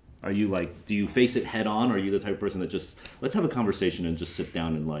 Are you like, do you face it head on, or are you the type of person that just, let's have a conversation and just sit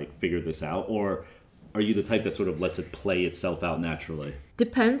down and like figure this out? Or are you the type that sort of lets it play itself out naturally?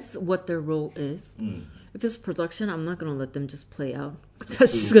 Depends what their role is. If it's production, I'm not going to let them just play out.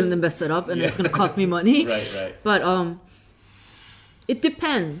 That's just going to mess it up and it's going to cost me money. Right. But it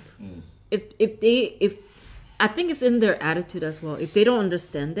depends. If I think it's in their attitude as well. If they don't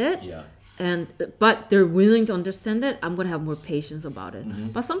understand it, but they're willing to understand it, I'm going to have more patience about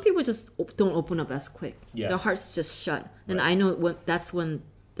it. But some people just don't open up as quick. Yeah. Their heart's just shut. And I know that's when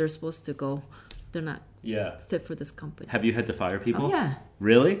they're supposed to go. They're not fit for this company. Have you had to fire people? Oh, yeah.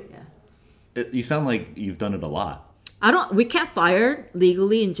 Really? Yeah. You sound like you've done it a lot. We can't fire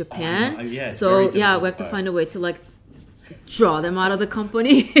legally in Japan. So we have to find a way to like draw them out of the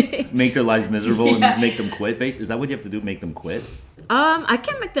company. Make their lives miserable and make them quit. Is that what you have to do? Make them quit? I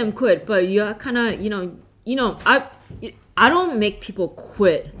can't make them quit, but you kind of, I don't make people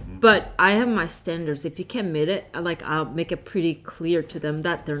quit, but I have my standards. If you can't meet it, I'll make it pretty clear to them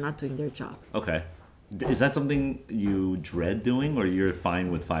that they're not doing their job. Okay. Is that something you dread doing, or you're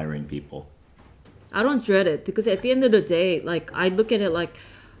fine with firing people? I don't dread it, because at the end of the day, like I look at it like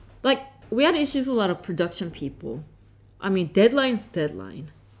we had issues with a lot of production people. I mean, deadline's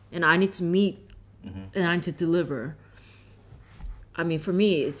deadline, and I need to meet and I need to deliver. I mean, for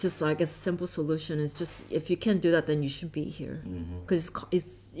me, it's just like a simple solution. It's just, if you can't do that, then you should be here, because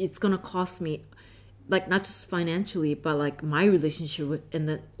it's gonna cost me, like not just financially, but like my relationship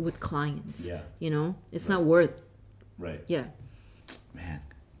with clients. Yeah, it's not worth. Right. Yeah. Man,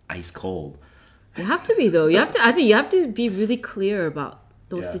 ice cold. You have to be though. I think you have to be really clear about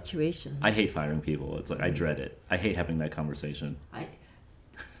those situations. I hate firing people. It's like I dread it. I hate having that conversation.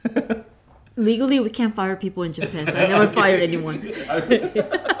 Legally, we can't fire people in Japan, so I never fired anyone.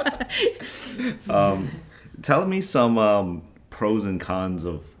 Tell me some pros and cons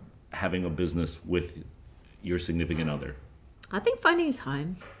of having a business with your significant other. I think finding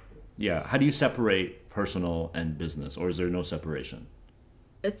time. Yeah. How do you separate personal and business, or is there no separation?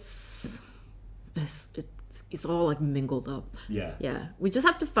 It's all like mingled up. Yeah. We just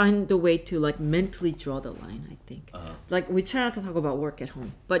have to find the way to like mentally draw the line, I think. Like we try not to talk about work at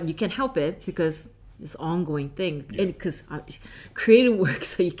home, but you can't help it because it's an ongoing thing. Because creative work,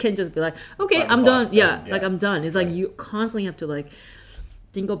 so you can't just be like, okay, I'm done. Like I'm done. It's like you constantly have to like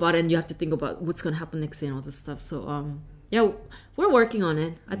think about it, and you have to think about what's gonna happen next day and all this stuff. So we're working on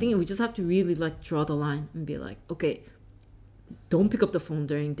it. I think we just have to really like draw the line and be like, okay, don't pick up the phone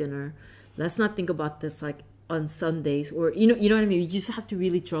during dinner. Let's not think about this like on Sundays, or you know what I mean. You just have to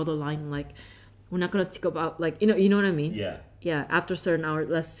really draw the line. Like, we're not gonna talk about like you know what I mean? Yeah. Yeah. After a certain hour,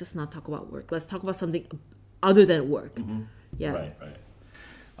 let's just not talk about work. Let's talk about something other than work. Yeah.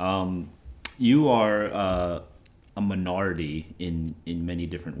 Right. You are a minority in many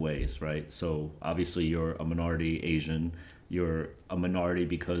different ways, right? So obviously you're a minority Asian. You're a minority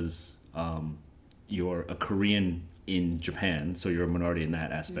because you're a Korean in Japan, so you're a minority in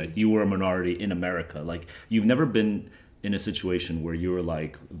that aspect. You were a minority in America. Like, you've never been in a situation where you were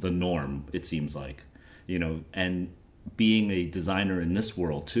like the norm, it seems like, and being a designer in this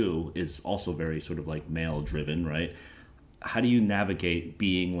world too is also very sort of like male driven, right? How do you navigate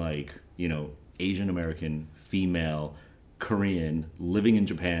being like, Asian American, female, Korean, living in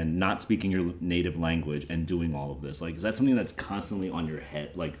Japan, not speaking your native language, and doing all of this? Like, is that something that's constantly on your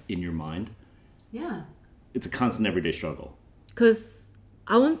head, like in your mind? Yeah. It's a constant everyday struggle. Because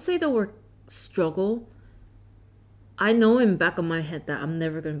I wouldn't say the word struggle. I know in the back of my head that I'm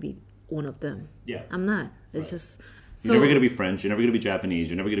never going to be one of them. Yeah. I'm not. It's just... You're never going to be French. You're never going to be Japanese.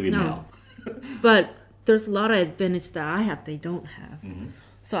 You're never going to be male. But there's a lot of advantage that I have they don't have.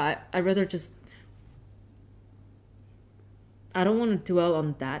 So I'd rather just... I don't want to dwell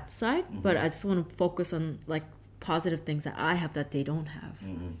on that side, but I just want to focus on like positive things that I have that they don't have.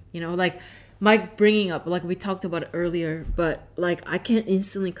 Like Mike bringing up, like we talked about it earlier, but like I can't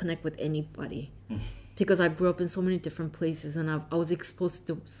instantly connect with anybody because I grew up in so many different places and I was exposed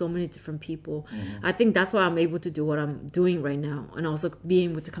to so many different people. I think that's why I'm able to do what I'm doing right now, and also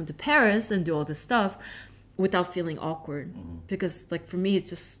being able to come to Paris and do all this stuff without feeling awkward. Because like for me, it's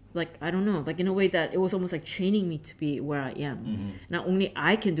just like, I don't know, like in a way that it was almost like training me to be where I am. Not only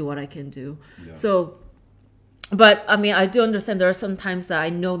I can do what I can do. So, but I mean, I do understand there are some times that I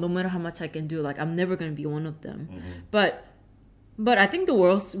know no matter how much I can do, like I'm never going to be one of them. But I think the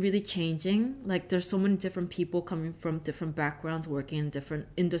world's really changing. Like there's so many different people coming from different backgrounds, working in different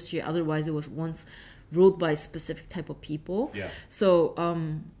industry. Otherwise it was once ruled by a specific type of people. So,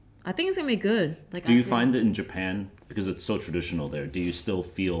 I think it's gonna be good. Like, do you find that in Japan, because it's so traditional there, do you still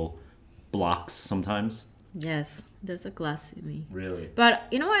feel blocks sometimes? Yes, there's a glass in me. Really? But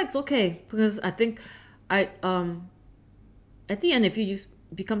you know what? It's okay because I think at the end, if you just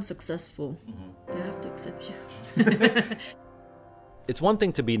become successful, they have to accept you. It's one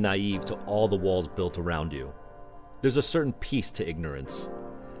thing to be naive to all the walls built around you. There's a certain peace to ignorance.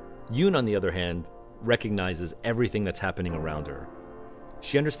 Yoon, on the other hand, recognizes everything that's happening around her.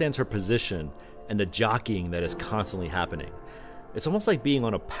 She understands her position and the jockeying that is constantly happening. It's almost like being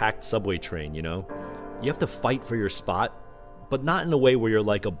on a packed subway train, You have to fight for your spot, but not in a way where you're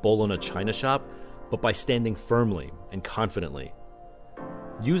like a bull in a china shop, but by standing firmly and confidently.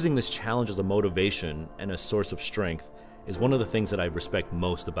 Using this challenge as a motivation and a source of strength is one of the things that I respect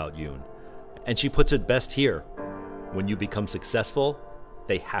most about Yoon. And she puts it best here. When you become successful,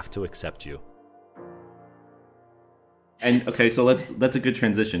 they have to accept you. And okay, so that's a good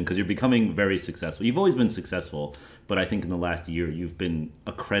transition because you're becoming very successful. You've always been successful, but I think in the last year you've been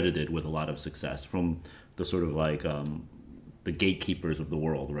accredited with a lot of success from the sort of like the gatekeepers of the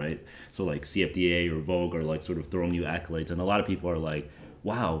world, right? So like CFDA or Vogue are like sort of throwing you accolades, and a lot of people are like,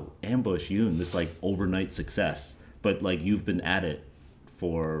 "Wow, Ambush Yoon, this like overnight success." But like you've been at it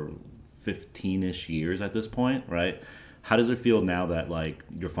for 15-ish years at this point, right? How does it feel now that like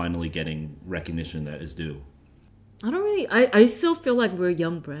you're finally getting recognition that is due? I don't really, I still feel like we're a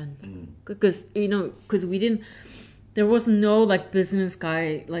young brand because, because there was no like business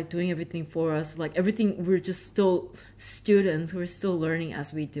guy like doing everything for us. Like everything, we're just still students. We're still learning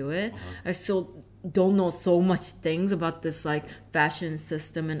as we do it. I still don't know so much things about this like fashion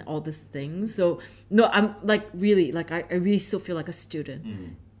system and all these things. So no, I'm like really, like I really still feel like a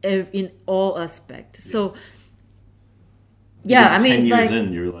student in all aspects. So yeah, I mean, 10 years like,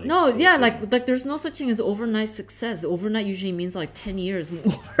 in, you're like, no, yeah, like there's no such thing as overnight success. Overnight usually means like 10 years more,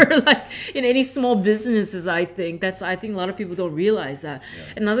 like in any small businesses. I think a lot of people don't realize that.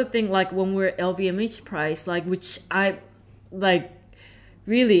 Another thing, like when we're LVMH price, like which I like,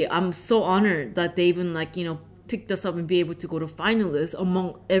 really, I'm so honored that they even like picked us up and be able to go to finalists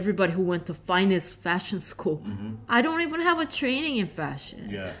among everybody who went to finest fashion school. I don't even have a training in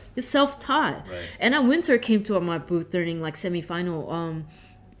fashion. It's self-taught. Anna Winter came to my booth during like semi-final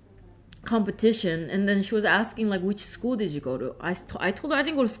competition, and then she was asking like, which school did you go to? I told her I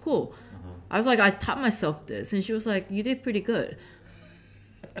didn't go to school. I was like, I taught myself this, and she was like, you did pretty good.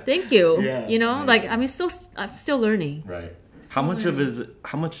 Thank you. Like I'm still learning. Right. How much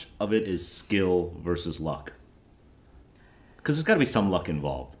of it is skill versus luck? Because there's got to be some luck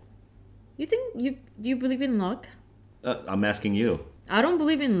involved. You think do you believe in luck? I'm asking you. I don't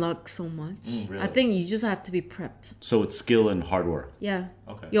believe in luck so much. Really? I think you just have to be prepped. So it's skill and hard work. Yeah.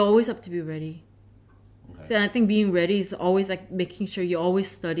 Okay. You always have to be ready. Okay. So I think being ready is always like making sure you always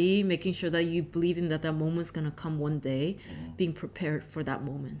study, making sure that you believe in that moment's gonna come one day, being prepared for that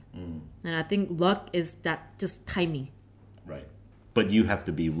moment. And I think luck is that just timing. Right. But you have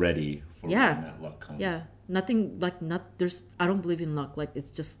to be ready for when that luck comes. Yeah. Nothing like I don't believe in luck. Like it's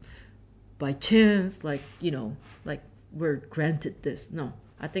just by chance, like, like we're granted this. No.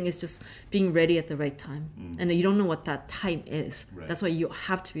 I think it's just being ready at the right time. And you don't know what that time is. Right. That's why you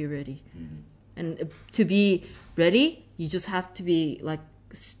have to be ready. And to be ready, you just have to be like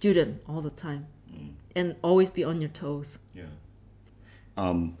a student all the time. And always be on your toes. Yeah.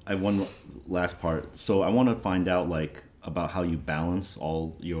 I have one last part. So I want to find out like about how you balance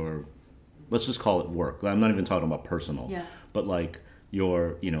all your, let's just call it work. I'm not even talking about personal. Yeah. But like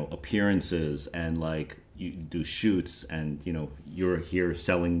your, appearances and like you do shoots and, you're here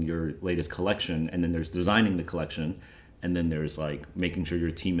selling your latest collection, and then there's designing the collection, and then there's like making sure your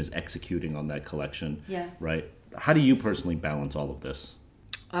team is executing on that collection. Yeah. Right? How do you personally balance all of this?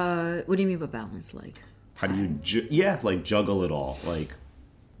 What do you mean by balance? Like, how do you, like juggle it all? Like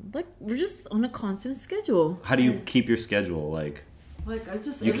we're just on a constant schedule. How do you keep your schedule? Like I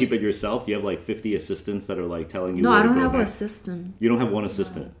just you keep it yourself? Do you have like 50 assistants that are like telling you? No, where I don't to go have an next? assistant. You don't have one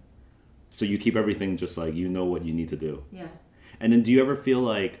assistant. No. So you keep everything just like you know what you need to do. Yeah. And then do you ever feel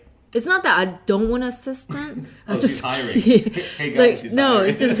like it's not that I don't want an assistant. She's hiring. Hey guys, like, she's no, hiring.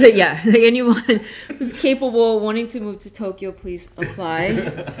 it's just like anyone who's capable wanting to move to Tokyo, please apply.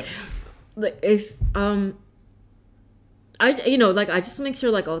 Like it's I just make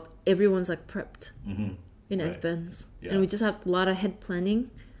sure like everyone's like prepped in advance, and we just have a lot of head planning,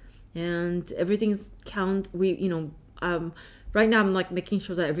 and everything's count. Right now I'm like making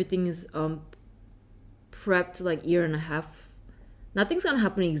sure that everything is prepped like year and a half. Nothing's gonna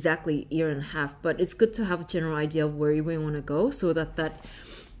happen exactly year and a half, but it's good to have a general idea of where you want to go, so that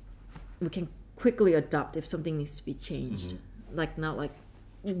we can quickly adapt if something needs to be changed. Like not like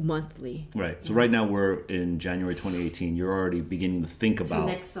monthly. Right. So right now we're in January 2018. You're already beginning to think about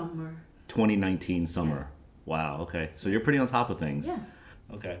next summer. 2019 summer. Yeah. Wow. Okay. So you're pretty on top of things. Yeah.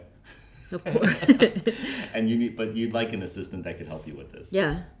 Okay. Of course. And you'd like an assistant that could help you with this.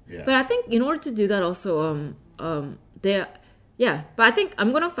 Yeah. But I think in order to do that also but I think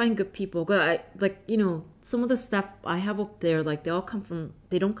I'm gonna find good people. Cause some of the staff I have up there, like they don't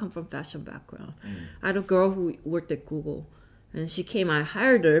come from fashion background. I had a girl who worked at Google, and I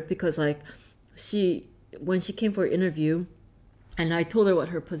hired her because like when she came for an interview, and I told her what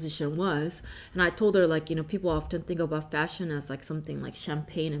her position was, and I told her like people often think about fashion as like something like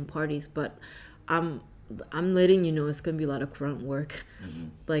champagne and parties, but I'm letting you know it's gonna be a lot of grunt work,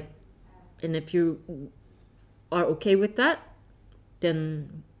 like, and if you are okay with that,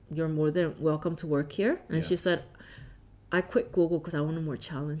 then you're more than welcome to work here. And she said, I quit Google because I wanted more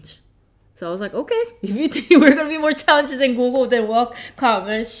challenge. So I was like, okay, if you think we're going to be more challenging than Google, then welcome.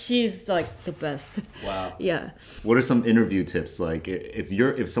 And she's like the best. Wow. Yeah. What are some interview tips? Like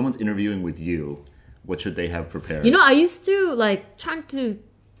if someone's interviewing with you, what should they have prepared? I used to like trying to,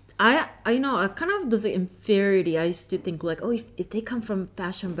 I kind of there's an inferiority. I used to think like, if they come from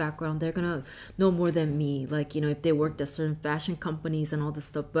fashion background, they're gonna know more than me. Like, if they worked at certain fashion companies and all this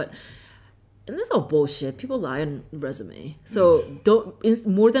stuff. And this is all bullshit. People lie on resume. So it's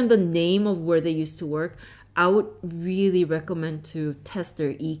more than the name of where they used to work. I would really recommend to test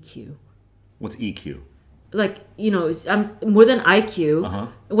their EQ. What's EQ? Like, I'm more than IQ.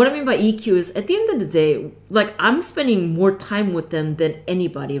 What I mean by EQ is at the end of the day, like I'm spending more time with them than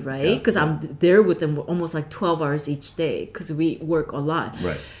anybody, right? Because I'm there with them almost like 12 hours each day because we work a lot.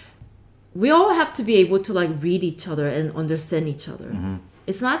 Right. We all have to be able to like read each other and understand each other.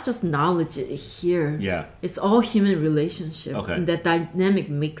 It's not just knowledge here. Yeah. It's all human relationship. Okay. And that dynamic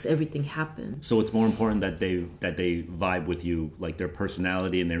makes everything happen. So it's more important that they vibe with you, like their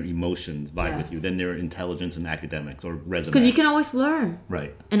personality and their emotions vibe with you, than their intelligence and academics or resume. Because you can always learn.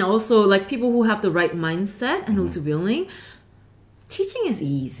 Right. And also, like people who have the right mindset and who's willing, teaching is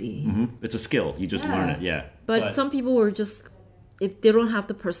easy. It's a skill. You just learn it. Yeah. But some people are just, if they don't have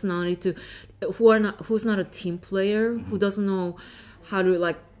the personality to, who's not a team player, who doesn't know how to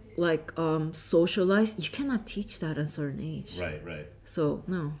like socialize, you cannot teach that at a certain age. Right. So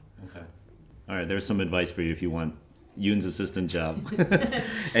no. Okay. All right. There's some advice for you if you want Yoon's assistant job.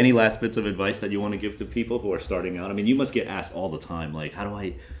 Any last bits of advice that you want to give to people who are starting out? I mean, you must get asked all the time, like, how do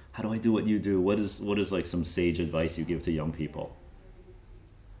I do what you do? What is like some sage advice you give to young people?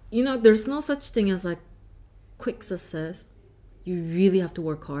 There's no such thing as like quick success. You really have to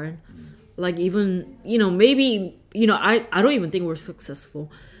work hard. Like even, maybe, I don't even think we're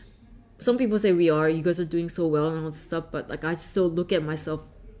successful. Some people say we are, you guys are doing so well and all this stuff, but like I still look at myself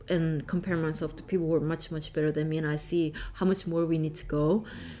and compare myself to people who are much, much better than me, and I see how much more we need to go.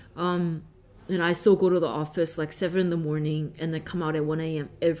 And I still go to the office like 7 in the morning and then come out at 1 a.m.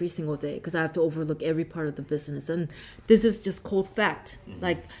 every single day because I have to overlook every part of the business. And this is just cold fact.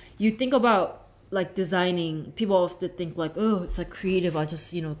 Like, you think about like designing, people often think like, oh, it's like creative, I'll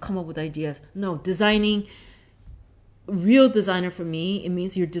just, come up with ideas. No, designing, real designer for me, it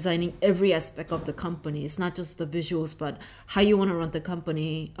means you're designing every aspect of the company. It's not just the visuals, but how you want to run the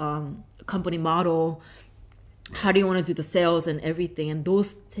company, company model, how do you want to do the sales and everything. And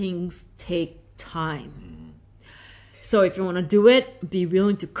those things take time. So if you want to do it, be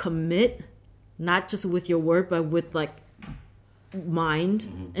willing to commit, not just with your word, but with like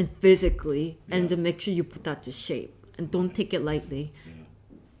mind and physically, and to make sure you put that to shape and don't take it lightly.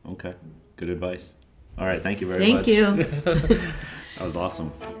 Okay, good advice. All right, thank you very much. Thank you. That was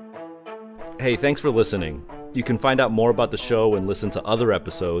awesome. Hey, thanks for listening. You can find out more about the show and listen to other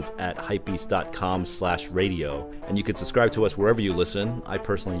episodes at hypebeast.com/radio. And you can subscribe to us wherever you listen. I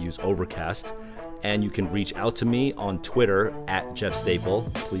personally use Overcast. And you can reach out to me on Twitter at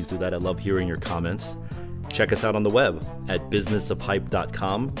jeffstaple. Please do that. I love hearing your comments. Check us out on the web at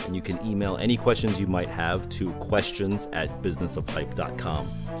businessofhype.com. And you can email any questions you might have to questions@businessofhype.com.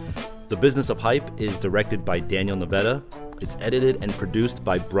 The Business of Hype is directed by Daniel Navetta. It's edited and produced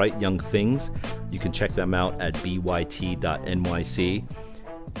by Bright Young Things. You can check them out at byt.nyc.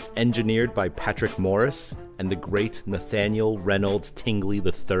 It's engineered by Patrick Morris and the great Nathaniel Reynolds Tingley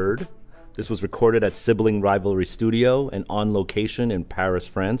III. This was recorded at Sibling Rivalry Studio and on location in Paris,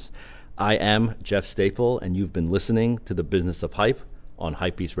 France. I am Jeff Staple, and you've been listening to The Business of Hype on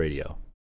HYPEBEAST Radio.